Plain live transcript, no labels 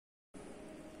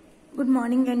Good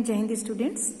morning and Jai Hind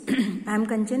students. I am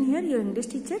Kanchan here, your English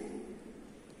teacher.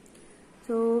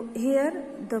 So here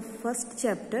the first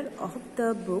chapter of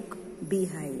the book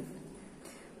Beehive.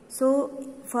 So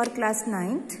for class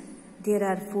 9th there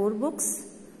are 4 books.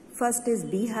 First is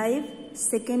Beehive,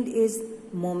 second is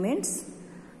Moments,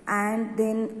 and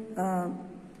then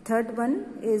third one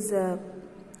is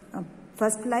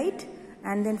First Light,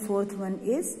 and then fourth one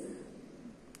is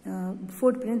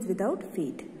Footprints Without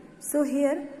Feet. So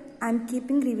here I am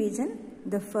keeping revision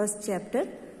the first chapter,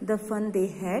 the fun they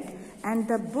had, and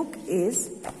the book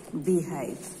is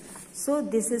Beehive. So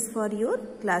this is for your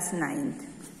class 9th.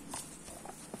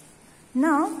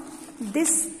 Now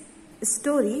this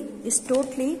story is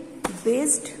totally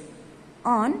based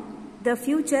on the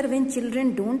future when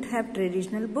children don't have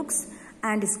traditional books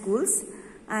and schools,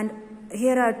 and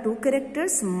here are 2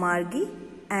 characters, Margie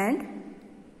and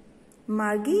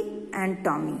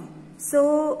Tommy. So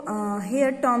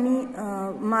here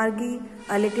Margie,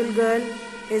 a little girl,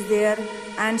 is there,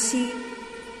 and she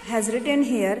has written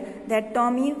here that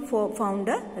Tommy found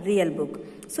a real book.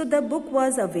 So the book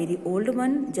was a very old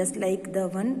one, just like the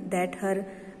one that her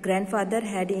grandfather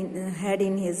had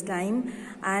in his time,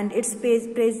 and its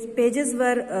pages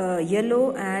were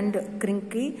yellow and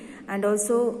crinkly, and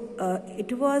also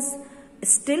it was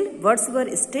still, words were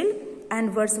still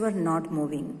and words were not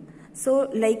moving. So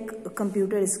like a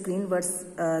computer screen, words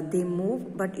they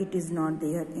move, but it is not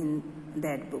there in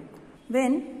that book.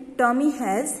 When Tommy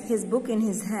has his book in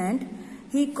his hand,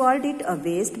 he called it a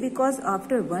waste because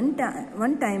after one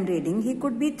time reading, he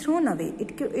could be thrown away.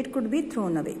 It could be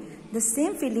thrown away. The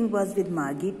same feeling was with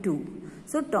Margie too.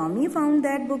 So Tommy found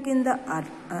that book in the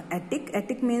attic.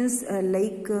 Attic means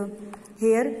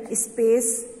here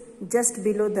space just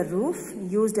below the roof,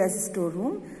 used as a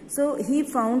storeroom. So he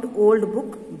found old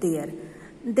book there.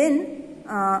 Then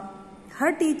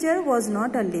her teacher was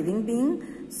not a living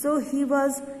being, so he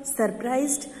was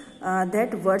surprised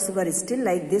that words were still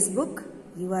like this book.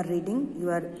 You are reading,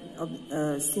 you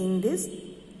are seeing this.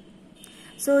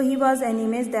 So he was an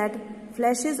image that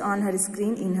flashes on her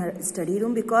screen in her study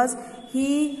room, because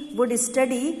he would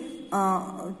study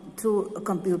through a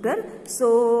computer.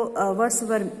 So words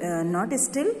were not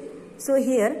still. So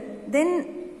here,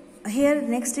 then here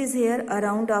next is here a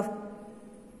round of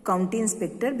county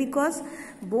inspector, because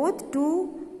both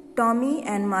Tommy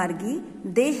and Margie,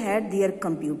 they had their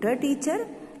computer teacher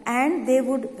and they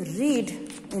would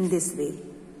read in this way.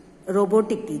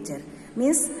 Robotic teacher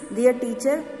means their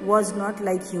teacher was not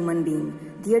like human being.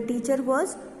 Their teacher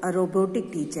was a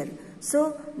robotic teacher.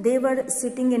 So they were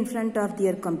sitting in front of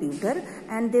their computer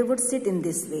and they would sit in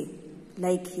this way,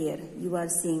 like here you are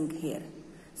seeing here.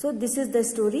 So this is the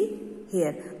story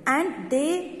here. And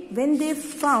when they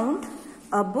found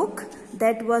a book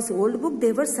that was old book,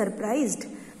 they were surprised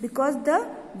because the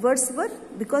words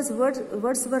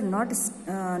were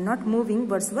not moving,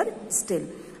 words were still.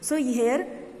 So here,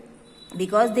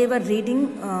 because they were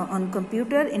reading on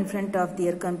computer, in front of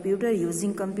their computer,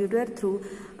 using computer through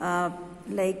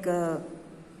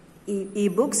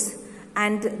e-books,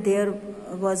 and there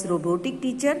was robotic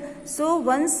teacher. So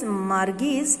once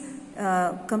Margie's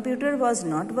computer was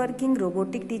not working,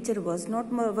 robotic teacher was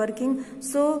not working,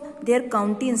 so their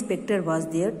county inspector was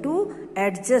there to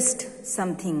adjust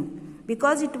something,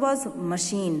 because it was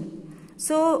machine.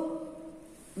 So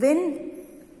when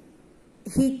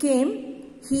he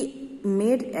came, he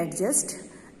made adjust,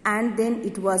 and then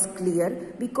it was clear,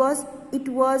 because it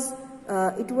was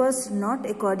not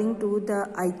according to the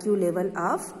IQ level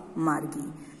of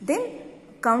Margie. Then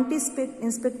county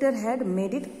inspector had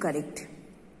made it correct.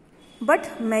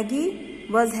 But Maggie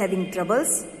was having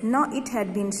troubles. Now it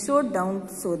had been shut down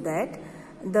so that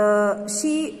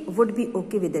she would be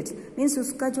okay with it. Means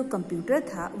उसका जो computer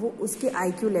था वो उसके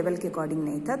IQ level के according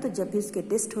नहीं था, तो जब भी उसके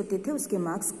टेस्ट होते थे उसके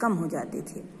मार्क्स कम हो जाते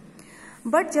थे.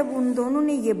 बट जब उन दोनों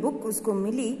ने ये बुक उसको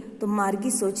मिली, तो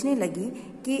मार्गी सोचने लगी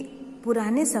कि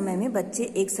पुराने समय में बच्चे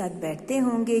एक साथ बैठते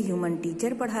होंगे, ह्यूमन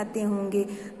टीचर पढ़ाते होंगे,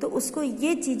 तो उसको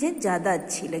ये चीज़ें ज़्यादा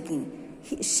अच्छी लगीं.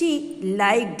 She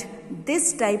liked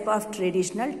this type of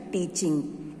traditional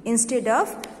teaching instead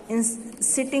of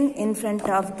sitting in front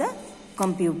of the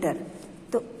computer.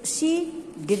 So she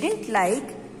didn't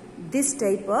like this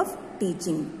type of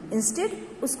teaching. Instead,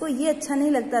 उसको ये अच्छा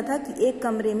नहीं लगता था कि एक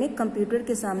कमरे में कंप्यूटर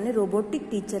के सामने रोबोटिक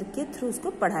टीचर के थ्रू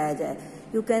उसको पढ़ाया जाए.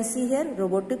 You can see here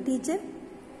robotic teacher,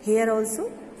 here also.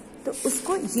 तो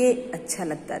उसको ये अच्छा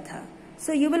लगता था.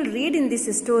 So you will read in this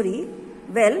story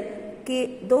well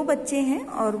कि 2 बच्चे हैं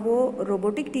और वो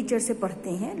रोबोटिक टीचर से पढ़ते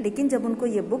हैं, लेकिन जब उनको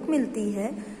ये बुक मिलती है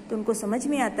तो उनको समझ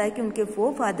में आता है कि उनके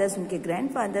फोरफादर्स, उनके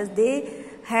grandfathers, they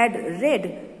had read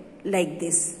like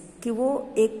this. कि वो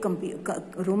एक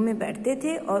रूम में बैठते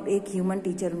थे और एक ह्यूमन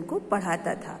टीचर उनको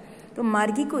पढ़ाता था। तो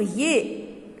मार्गी को ये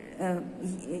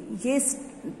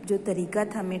जो तरीका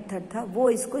था, मेथड था, वो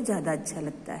इसको ज़्यादा अच्छा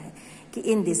लगता है कि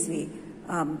in this way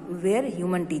where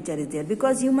human teacher is there,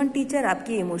 because human teacher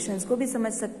आपके इमोशंस को भी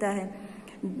समझ सकता है,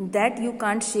 that you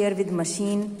can't share with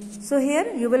machine. So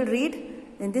here you will read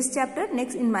in this chapter.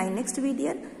 In my next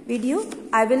video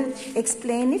I will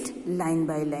explain it line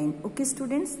by line. Okay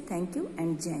students, thank you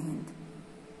and Jai Hind.